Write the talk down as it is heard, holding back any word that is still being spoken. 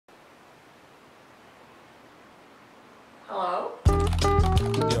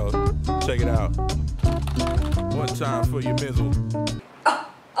Check it out. One time for your mizzle. Oh,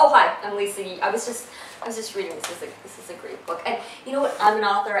 hi, I'm Lisa Yee. I was just reading. This is a great book. And you know what? I'm an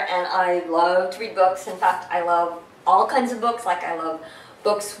author and I love to read books. In fact, I love all kinds of books. Like I love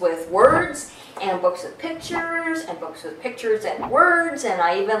books with words and books with pictures and books with pictures and words, and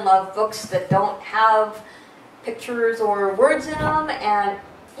I even love books that don't have pictures or words in them. And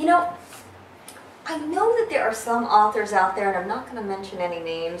you know, I know that there are some authors out there, and I'm not going to mention any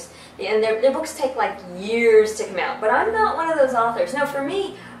names, and their books take like years to come out, but I'm not one of those authors. No, for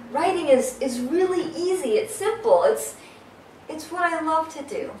me, writing is really easy. It's simple. It's what I love to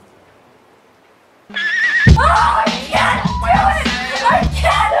do. Oh, I can't do it! I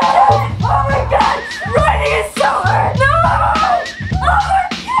can't do it! Oh my god! Writing is so hard! No! Oh, I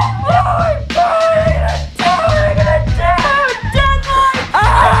can't do it! I'm gonna do it! Deadline!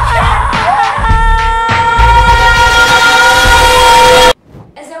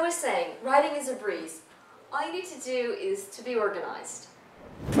 As I was saying, writing is a breeze. All you need to do is to be organized.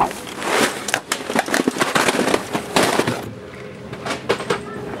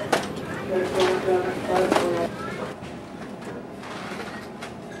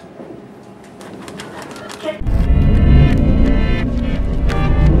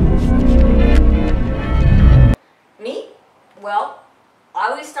 Me? Well, I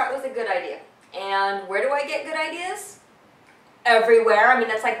always start with a good idea. And where do I get good ideas? Everywhere. I mean,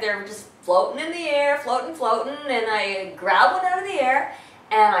 that's like they're just floating in the air, floating, and I grab one out of the air,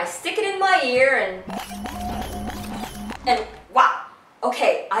 and I stick it in my ear, and wow,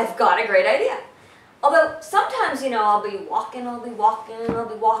 okay, I've got a great idea. Although sometimes, you know, I'll be walking, and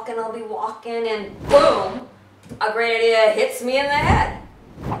boom, a great idea hits me in the head.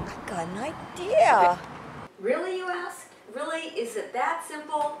 I've got an idea. Really, you ask? Really? Is it that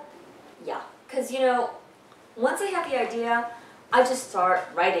simple? Yeah, because, you know, once I have the idea, I just start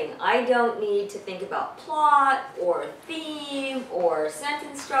writing. I don't need to think about plot or theme or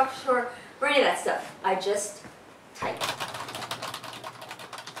sentence structure or any of that stuff. I just type.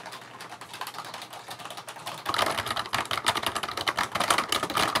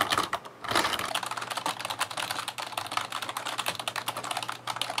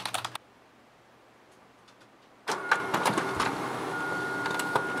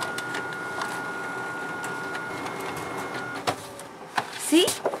 See?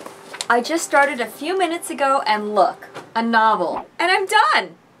 I just started a few minutes ago and look, a novel. And I'm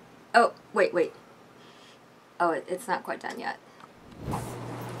done! Oh, wait. Oh, it's not quite done yet.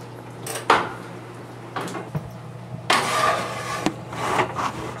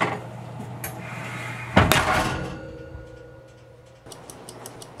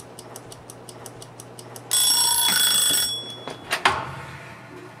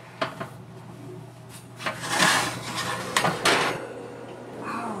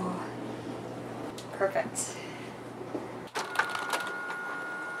 Perfect. Say,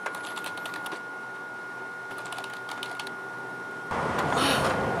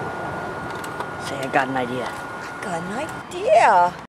 I got an idea. I got an idea.